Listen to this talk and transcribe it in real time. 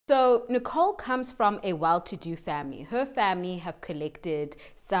So Nicole comes from a well-to-do family. Her family have collected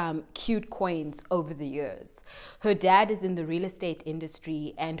some cute coins over the years. Her dad is in the real estate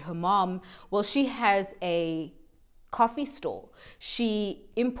industry, and her mom, well, she has a coffee store. She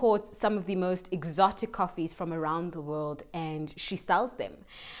imports some of the most exotic coffees from around the world, and she sells them.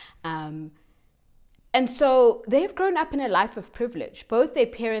 And so they've grown up in a life of privilege. Both their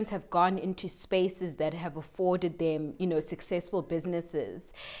parents have gone into spaces that have afforded them, successful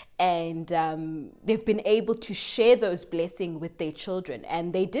businesses. And they've been able to share those blessings with their children.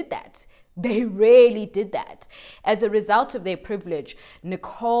 And they did that. They really did that. As a result of their privilege,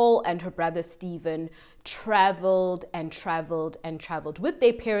 Nicole and her brother Stephen traveled and traveled and traveled with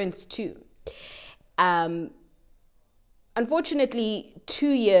their parents too. Unfortunately, 2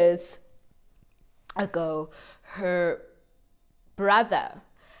 years ago, her brother,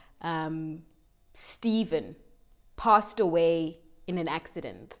 Stephen, passed away in an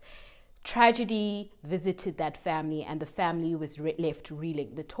accident. Tragedy visited that family, and the family was left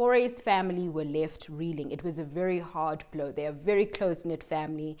reeling. The Torres family were left reeling. It was a very hard blow. They're a very close-knit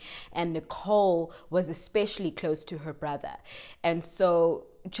family, and Nicole was especially close to her brother. And so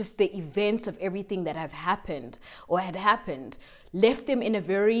just the events of everything that have happened or had happened left them in a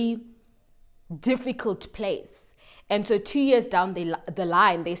very difficult place. And so 2 years down the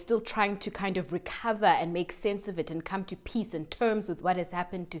line, they're still trying to kind of recover and make sense of it and come to peace and terms with what has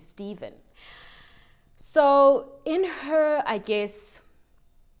happened to Stephen. So in her, I guess,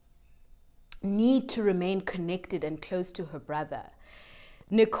 need to remain connected and close to her brother,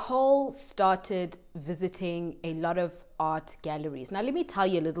 Nicole started visiting a lot of art galleries. Now, let me tell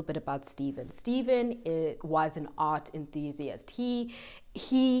you a little bit about Stephen. Stephen was an art enthusiast.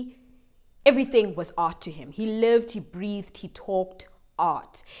 Everything was art to him. He lived, he breathed, he talked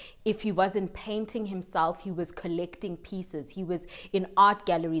art. If he wasn't painting himself, he was collecting pieces. He was in art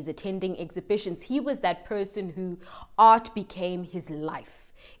galleries, attending exhibitions. He was that person who art became his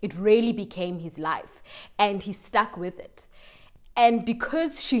life. It really became his life, and he stuck with it. And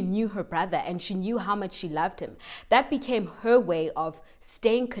because she knew her brother and she knew how much she loved him, that became her way of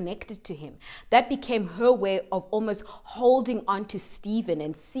staying connected to him. That became her way of almost holding on to Stephen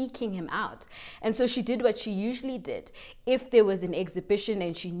and seeking him out. And so she did what she usually did. If there was an exhibition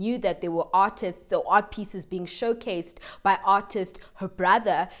and she knew that there were artists or art pieces being showcased by artists her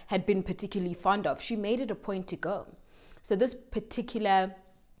brother had been particularly fond of, she made it a point to go. So this particular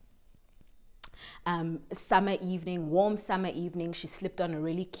summer evening, warm summer evening, she slipped on a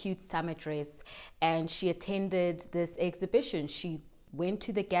really cute summer dress and she attended this exhibition. She went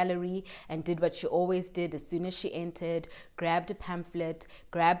to the gallery and did what she always did. As soon as she entered, grabbed a pamphlet,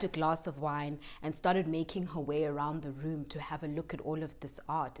 grabbed a glass of wine, and started making her way around the room to have a look at all of this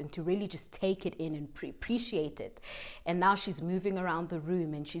art and to really just take it in and appreciate it. And now she's moving around the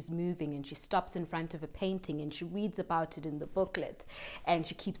room, and she's moving, and she stops in front of a painting and she reads about it in the booklet, and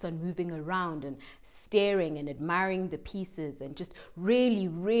she keeps on moving around and staring and admiring the pieces and just really,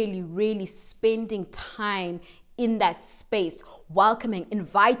 really, really spending time in that space, welcoming,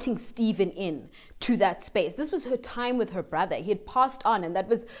 inviting Stephen in to that space. This was her time with her brother. He had passed on, and that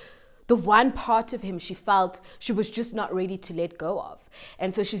was the one part of him she felt she was just not ready to let go of.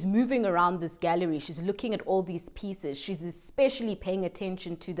 And so she's moving around this gallery. She's looking at all these pieces. She's especially paying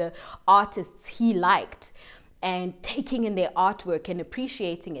attention to the artists he liked and taking in their artwork and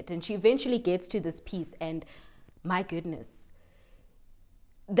appreciating it. And she eventually gets to this piece, and my goodness,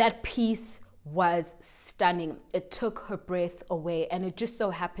 that piece was stunning. It took her breath away, and it just so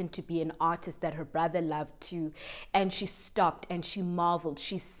happened to be an artist that her brother loved too. And she stopped and she marveled.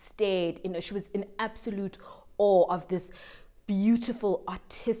 She stared, she was in absolute awe of this beautiful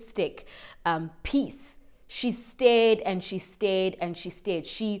artistic piece. She stared and she stared and she stared.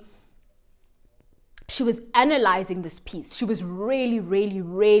 She was analyzing this piece. She was really, really,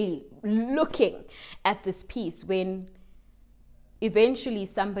 really looking at this piece when eventually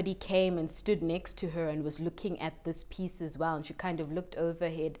somebody came and stood next to her and was looking at this piece as well. And she kind of looked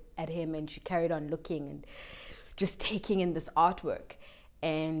overhead at him, and she carried on looking and just taking in this artwork.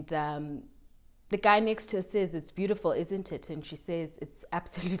 And the guy next to her says, "It's beautiful, isn't it?" And she says, "It's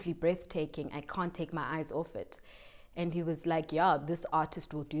absolutely breathtaking. I can't take my eyes off it." And he was like, "Yeah, this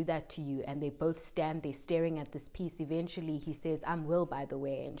artist will do that to you." And they both stand there staring at this piece. Eventually he says, "I'm Will, by the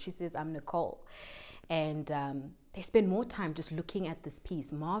way." And she says, "I'm Nicole." And they spend more time just looking at this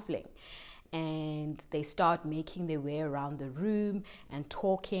piece, marveling. And they start making their way around the room and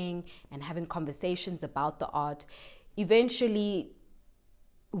talking and having conversations about the art. Eventually,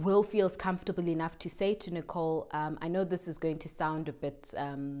 Will feels comfortable enough to say to Nicole, I know this is going to sound a bit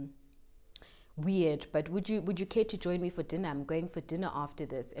weird, but would you care to join me for dinner? I'm going for dinner after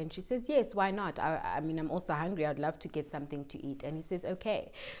this. And she says, yes, why not? I mean, I'm also hungry. I'd love to get something to eat. And he says,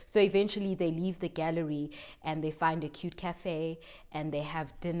 okay. So eventually they leave the gallery and they find a cute cafe and they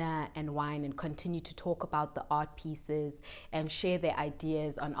have dinner and wine and continue to talk about the art pieces and share their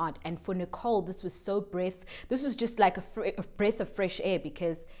ideas on art. And for Nicole, this was just like a breath of fresh air,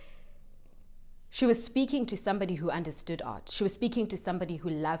 because she was speaking to somebody who understood art. She was speaking to somebody who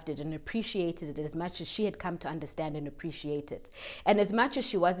loved it and appreciated it as much as she had come to understand and appreciate it. And as much as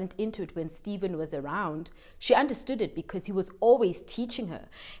she wasn't into it when Stephen was around, she understood it because he was always teaching her.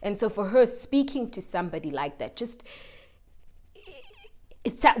 And so for her, speaking to somebody like that,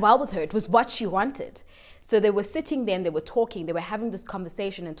 it sat well with her. It was what she wanted. So they were sitting there and they were talking. They were having this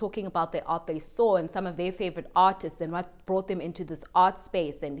conversation and talking about the art they saw and some of their favorite artists and what brought them into this art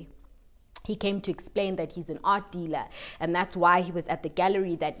space. And he came to explain that he's an art dealer and that's why he was at the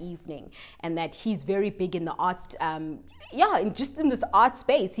gallery that evening, and that he's very big in the art, and just in this art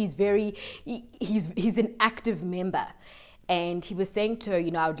space. He's an active member. And he was saying to her,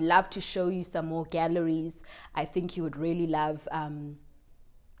 I would love to show you some more galleries. I think you would really love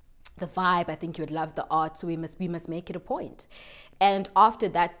the vibe. I think you would love the art. So we must make it a point. And after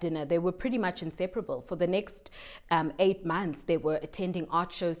that dinner, they were pretty much inseparable. For the next 8 months, they were attending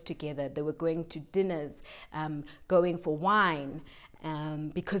art shows together. They were going to dinners, going for wine,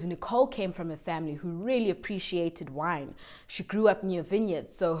 because Nicole came from a family who really appreciated wine. She grew up near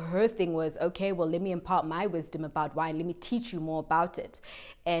vineyards. So her thing was, okay, well, let me impart my wisdom about wine. Let me teach you more about it.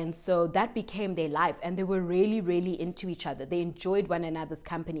 And so that became their life. And they were really, really into each other. They enjoyed one another's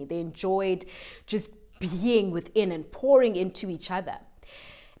company. They enjoyed just being within and pouring into each other.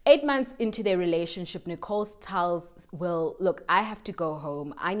 8 months into their relationship, Nicole tells Will, look, I have to go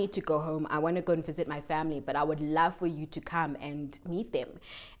home. I need to go home. I want to go and visit my family, but I would love for you to come and meet them.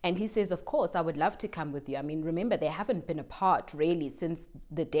 And he says, of course, I would love to come with you. I mean, remember, they haven't been apart really since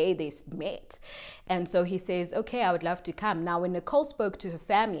the day they met. And so he says, okay, I would love to come. Now, when Nicole spoke to her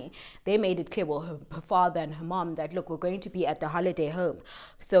family, they made it clear, well, her father and her mom, that, look, we're going to be at the holiday home.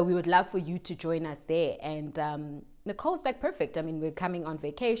 So we would love for you to join us there. And Nicole's like, perfect. I mean, we're coming on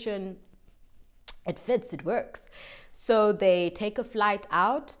vacation. It fits, it works. So they take a flight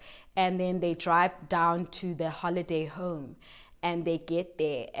out and then they drive down to their holiday home and they get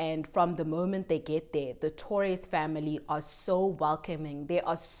there. And from the moment they get there, the Torres family are so welcoming. They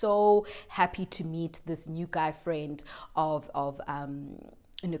are so happy to meet this new guy friend of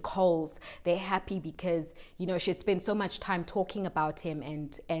Nicole's. They're happy because, she had spent so much time talking about him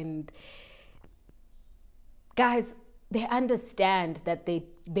and guys, they understand that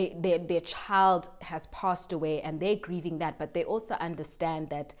their child has passed away and they're grieving that, but they also understand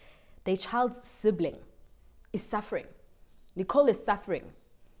that their child's sibling is suffering. Nicole is suffering.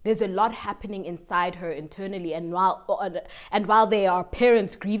 There's a lot happening inside her internally, and while they are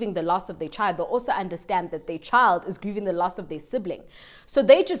parents grieving the loss of their child, they also understand that their child is grieving the loss of their sibling. So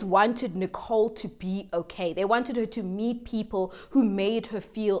they just wanted Nicole to be okay. They wanted her to meet people who made her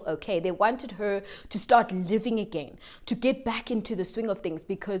feel okay. They wanted her to start living again, to get back into the swing of things,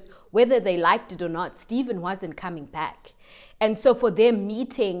 because whether they liked it or not, Stephen wasn't coming back. And so for them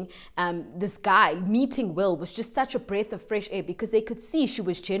meeting meeting Will was just such a breath of fresh air, because they could see she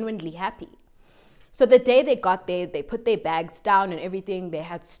was genuinely happy. So the day they got there, they put their bags down and everything. They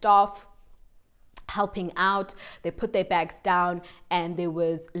had staff helping out. They put their bags down and there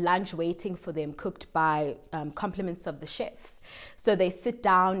was lunch waiting for them, cooked by compliments of the chef. So they sit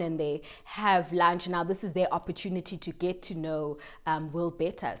down and they have lunch. Now this is their opportunity to get to know Will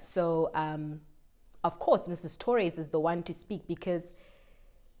better. So of course, Mrs. Torres is the one to speak, because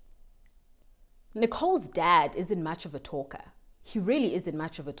Nicole's dad isn't much of a talker. He really isn't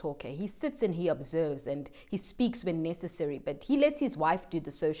much of a talker. He sits and he observes and he speaks when necessary, but he lets his wife do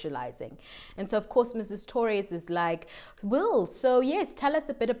the socializing. And so, of course, Mrs. Torres is like, Will, so yes, tell us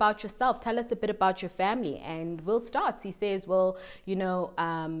a bit about yourself. Tell us a bit about your family. And Will starts. He says, well,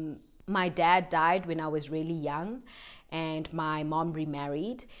 my dad died when I was really young, and my mom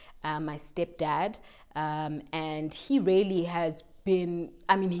remarried my stepdad, and he really has been,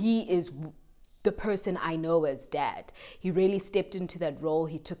 he is the person I know as dad. He really stepped into that role.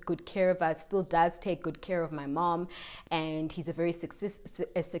 He took good care of us, still does take good care of my mom, and he's a very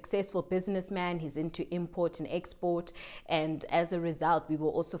successful businessman. He's into import and export, and as a result, we were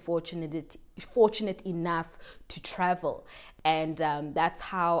also fortunate enough to travel, and that's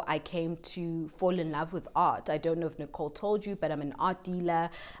how I came to fall in love with art. I don't know if Nicole told you, but I'm an art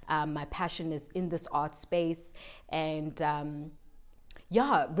dealer. My passion is in this art space, and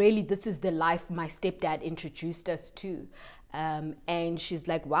yeah, really, this is the life my stepdad introduced us to. And she's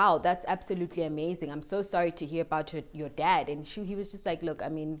like, wow, that's absolutely amazing. I'm so sorry to hear about your dad. And he was just like, look, I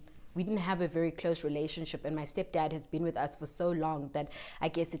mean, we didn't have a very close relationship, and my stepdad has been with us for so long that I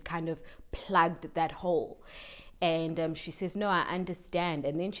guess it kind of plugged that hole. And she says, no, I understand.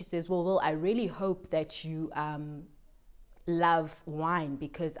 And then she says, well, Will, I really hope that you love wine,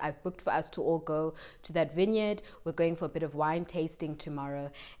 because I've booked for us to all go to that vineyard. We're going for a bit of wine tasting tomorrow.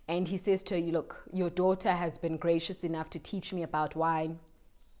 And he says to her, look, your daughter has been gracious enough to teach me about wine,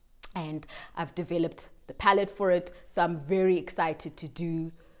 and I've developed the palate for it. So I'm very excited to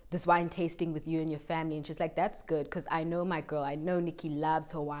do this wine tasting with you and your family. And she's like, that's good, because I know my girl, I know Nikki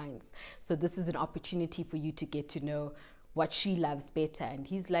loves her wines. So this is an opportunity for you to get to know what she loves better. And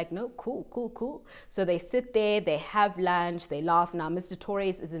he's like, no, cool, cool, cool. So they sit there, they have lunch, they laugh. Now, Mr.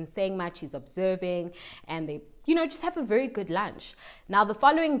 Torres isn't saying much, he's observing, and they, just have a very good lunch. Now, the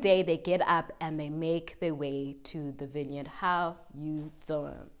following day, they get up and they make their way to the vineyard. How you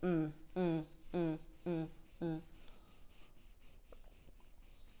doing?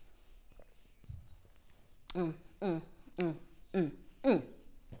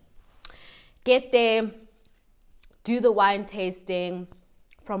 Get there, do the wine tasting,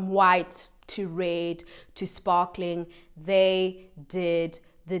 from white to red to sparkling. They did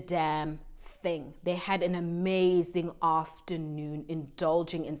the damn thing. They had an amazing afternoon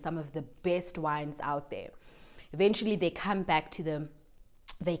indulging in some of the best wines out there. Eventually, they come back to the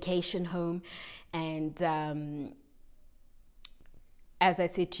vacation home, and as I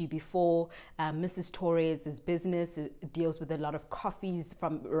said to you before, Mrs. Torres' business deals with a lot of coffees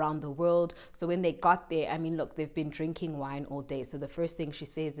from around the world. So when they got there, I mean, look, they've been drinking wine all day. So the first thing she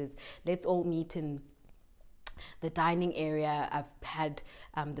says is, let's all meet in the dining area. I've had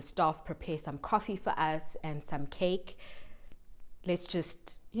the staff prepare some coffee for us and some cake. Let's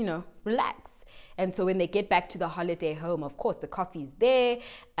just, relax. And so when they get back to the holiday home, of course, the coffee's there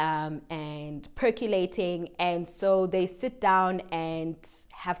and percolating. And so they sit down and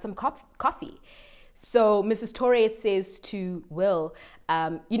have some coffee. So Mrs. Torres says to Will,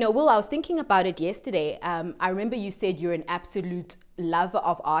 Will, I was thinking about it yesterday. I remember you said you're an absolute lover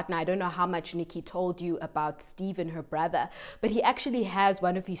of art. And I don't know how much Nikki told you about Stephen, her brother, but he actually has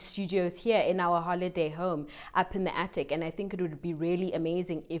one of his studios here in our holiday home up in the attic. And I think it would be really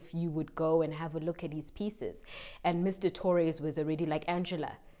amazing if you would go and have a look at his pieces. And Mr. Torres was already like,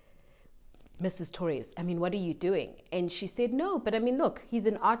 Angela, Mrs. Torres, I mean, what are you doing? And she said, no, but I mean, look, he's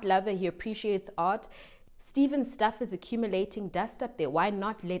an art lover. He appreciates art. Stephen's stuff is accumulating dust up there. Why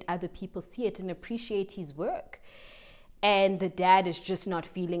not let other people see it and appreciate his work? And the dad is just not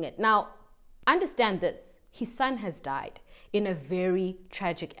feeling it. Now, understand this. His son has died in a very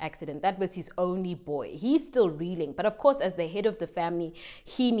tragic accident. That was his only boy. He's still reeling. But of course, as the head of the family,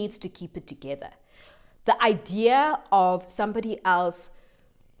 he needs to keep it together. The idea of somebody else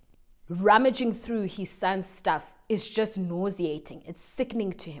rummaging through his son's stuff is just nauseating. It's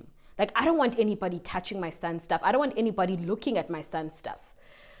sickening to him. Like, I don't want anybody touching my son's stuff. I don't want anybody looking at my son's stuff.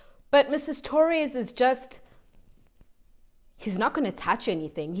 But Mrs. Torres is just, he's not going to touch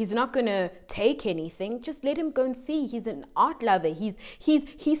anything. He's not going to take anything. Just let him go and see. He's an art lover.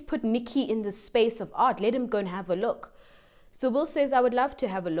 He's put Nikki in the space of art. Let him go and have a look. So Will says, I would love to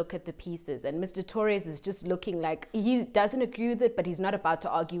have a look at the pieces. And Mr. Torres is just looking like he doesn't agree with it, but he's not about to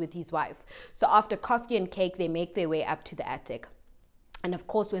argue with his wife. So after coffee and cake, they make their way up to the attic. And of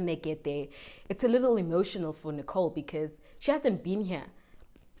course, when they get there, it's a little emotional for Nicole because she hasn't been here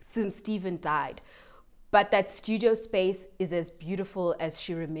since Stephen died. But that studio space is as beautiful as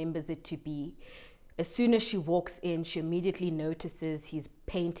she remembers it to be. As soon as she walks in, she immediately notices his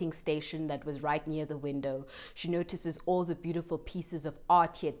painting station that was right near the window. She notices all the beautiful pieces of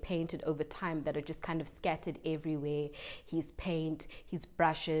art he had painted over time that are just kind of scattered everywhere. His paint, his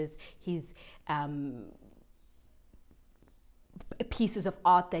brushes, his pieces of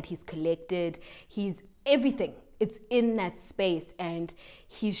art that he's collected. He's everything. It's in that space. And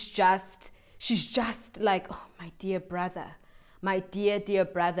she's just like, oh, my dear brother. My dear, dear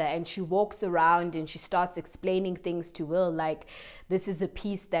brother. And she walks around and she starts explaining things to Will, like, this is a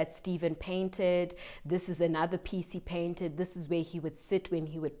piece that Stephen painted. This is another piece he painted. This is where he would sit when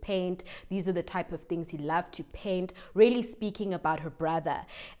he would paint. These are the type of things he loved to paint, really speaking about her brother.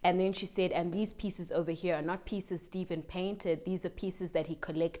 And then she said, and these pieces over here are not pieces Stephen painted. These are pieces that he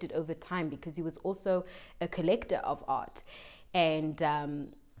collected over time because he was also a collector of art. And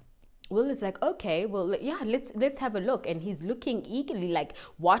Will is like, okay, well, yeah, let's have a look. And he's looking eagerly, like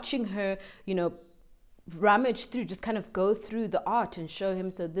watching her, rummage through, just kind of go through the art and show him,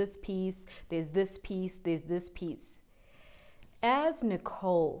 so this piece, there's this piece, there's this piece. As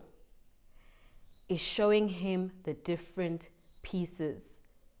Nicole is showing him the different pieces,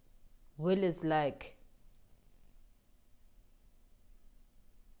 Will is like,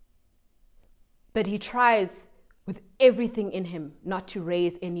 but he tries with everything in him not to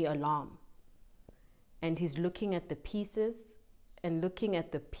raise any alarm. And he's looking at the pieces and looking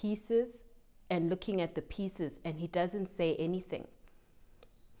at the pieces and looking at the pieces, and he doesn't say anything.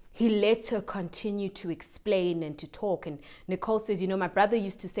 He lets her continue to explain and to talk. And Nicole says, my brother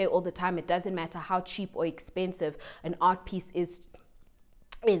used to say all the time, it doesn't matter how cheap or expensive an art piece is,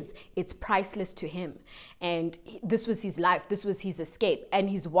 it's priceless to him. And this was his life. This was his escape. And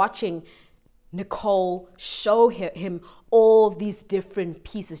he's watching Nicole show him all these different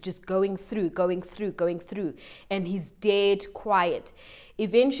pieces, just going through. And he's dead quiet.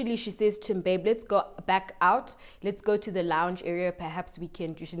 Eventually she says to him, babe, let's go back out. Let's go to the lounge area. Perhaps we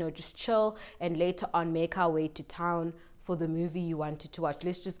can just chill and later on make our way to town for the movie you wanted to watch.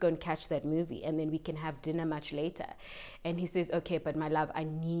 Let's just go and catch that movie and then we can have dinner much later. And he says, okay, but my love, I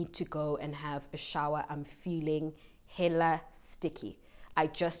need to go and have a shower. I'm feeling hella sticky. I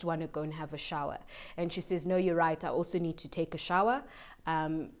just want to go and have a shower. And she says, no, you're right. I also need to take a shower.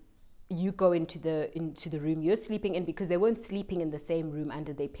 You go into the room you're sleeping in, because they weren't sleeping in the same room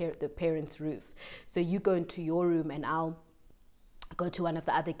under the parents' roof. So you go into your room and I'll go to one of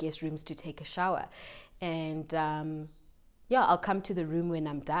the other guest rooms to take a shower. And I'll come to the room when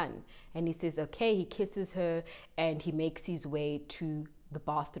I'm done. And he says, okay. He kisses her and he makes his way to the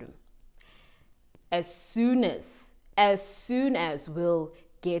bathroom. As soon as Will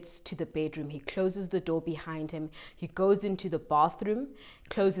gets to the bedroom, he closes the door behind him. He goes into the bathroom,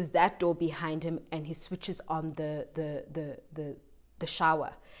 closes that door behind him, and he switches on the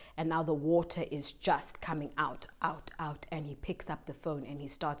shower. And now the water is just coming out. And he picks up the phone and he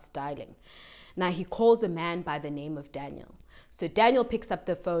starts dialing. Now he calls a man by the name of Daniel. So Daniel picks up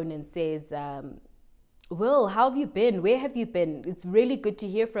the phone and says, Will, how have you been? Where have you been? It's really good to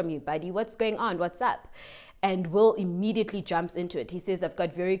hear from you, buddy. What's going on? What's up? And Will immediately jumps into it. He says, I've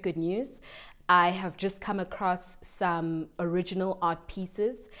got very good news. I have just come across some original art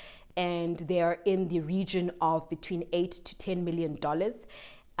pieces, and they are in the region of between $8 to $10 million.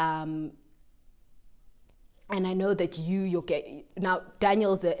 And I know that now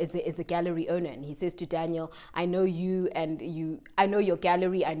Daniel is a gallery owner, and he says to Daniel, I know your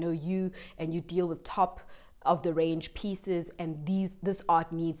gallery, I know you, and you deal with top of the range pieces, and this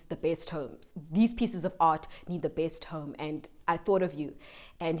art needs the best homes. These pieces of art need the best home, and I thought of you.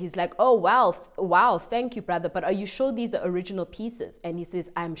 And he's like, oh, wow, thank you, brother, but are you sure these are original pieces? And he says,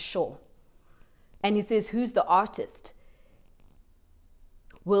 I'm sure. And he says, who's the artist?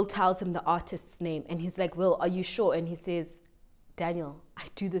 Will tells him the artist's name, and he's like, Will, are you sure? And he says, Daniel, I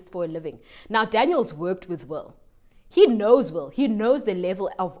do this for a living. Now, Daniel's worked with Will. He knows Will. He knows the level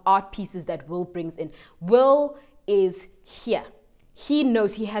of art pieces that Will brings in. Will is here. He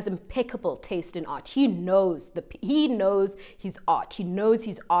knows, he has impeccable taste in art. He knows his art. He knows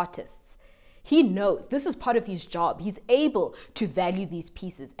his artists. He knows this is part of his job. He's able to value these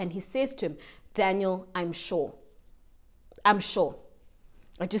pieces. And he says to him, Daniel, I'm sure.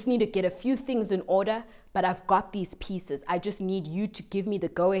 I just need to get a few things in order, but I've got these pieces. I just need you to give me the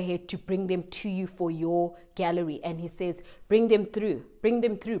go-ahead to bring them to you for your gallery. And he says, bring them through,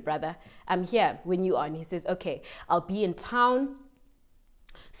 brother. I'm here when you are. And he says, okay, I'll be in town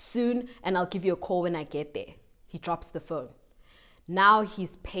soon and I'll give you a call when I get there. He drops the phone. Now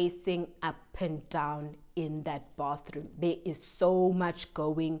he's pacing up and down in that bathroom. There is so much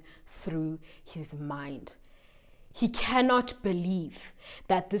going through his mind. He cannot believe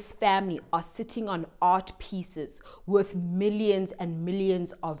that this family are sitting on art pieces worth millions and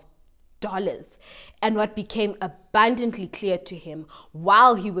millions of dollars. And what became abundantly clear to him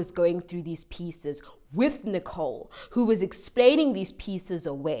while he was going through these pieces with Nicole, who was explaining these pieces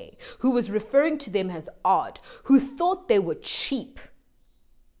away, who was referring to them as art, who thought they were cheap,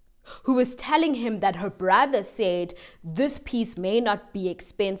 who was telling him that her brother said this piece may not be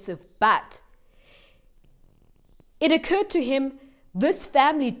expensive, but it occurred to him this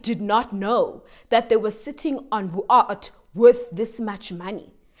family did not know that they were sitting on art worth this much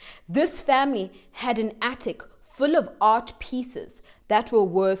money. This family had an attic full of art pieces that were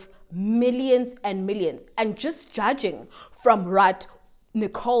worth millions and millions. And just judging from what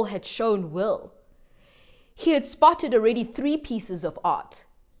Nicole had shown Will, he had spotted already 3 pieces of art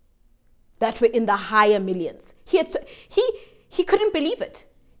that were in the higher millions. He couldn't believe it.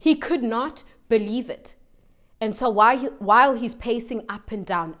 He could not believe it. And so while he's pacing up and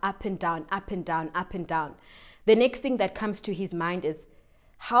down, the next thing that comes to his mind is,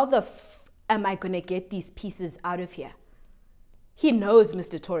 how the am I going to get these pieces out of here? He knows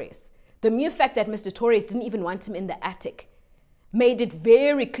Mr. Torres. The mere fact that Mr. Torres didn't even want him in the attic made it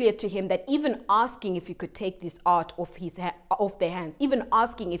very clear to him that even asking if he could take this art off their hands, even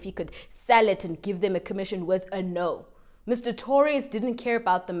asking if he could sell it and give them a commission was a no. Mr. Torres didn't care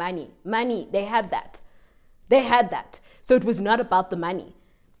about the money. Money, they had that. They had that. So it was not about the money.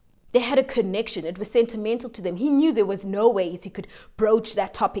 They had a connection. It was sentimental to them. He knew there was no ways he could broach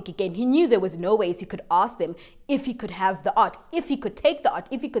that topic again. He knew there was no ways he could ask them if he could have the art, if he could take the art,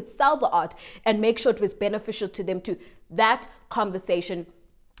 if he could sell the art and make sure it was beneficial to them too. That conversation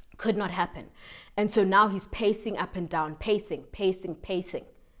could not happen. And so now he's pacing up and down, pacing.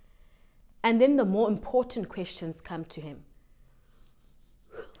 And then the more important questions come to him.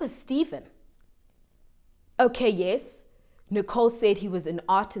 Who was Stephen? Okay, yes, Nicole said he was an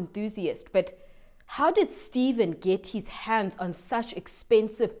art enthusiast, but how did Stephen get his hands on such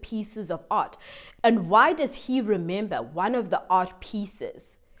expensive pieces of art? And why does he remember one of the art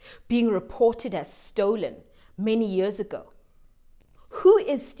pieces being reported as stolen many years ago? Who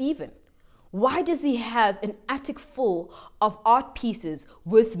is Stephen? Why does he have an attic full of art pieces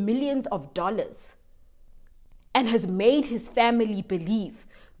worth millions of dollars and has made his family believe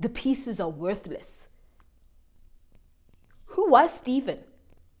the pieces are worthless? Who was Stephen?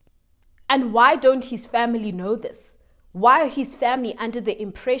 And why don't his family know this? Why are his family under the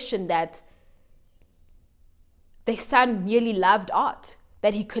impression that their son merely loved art,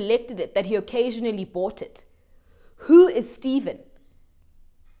 that he collected it, that he occasionally bought it? Who is Stephen?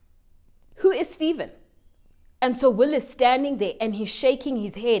 Who is Stephen? And so Will is standing there and he's shaking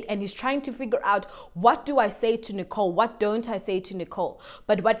his head and he's trying to figure out, what do I say to Nicole? What don't I say to Nicole?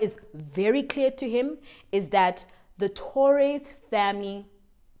 But what is very clear to him is that the Torres family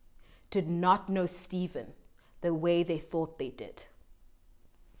did not know Stephen the way they thought they did.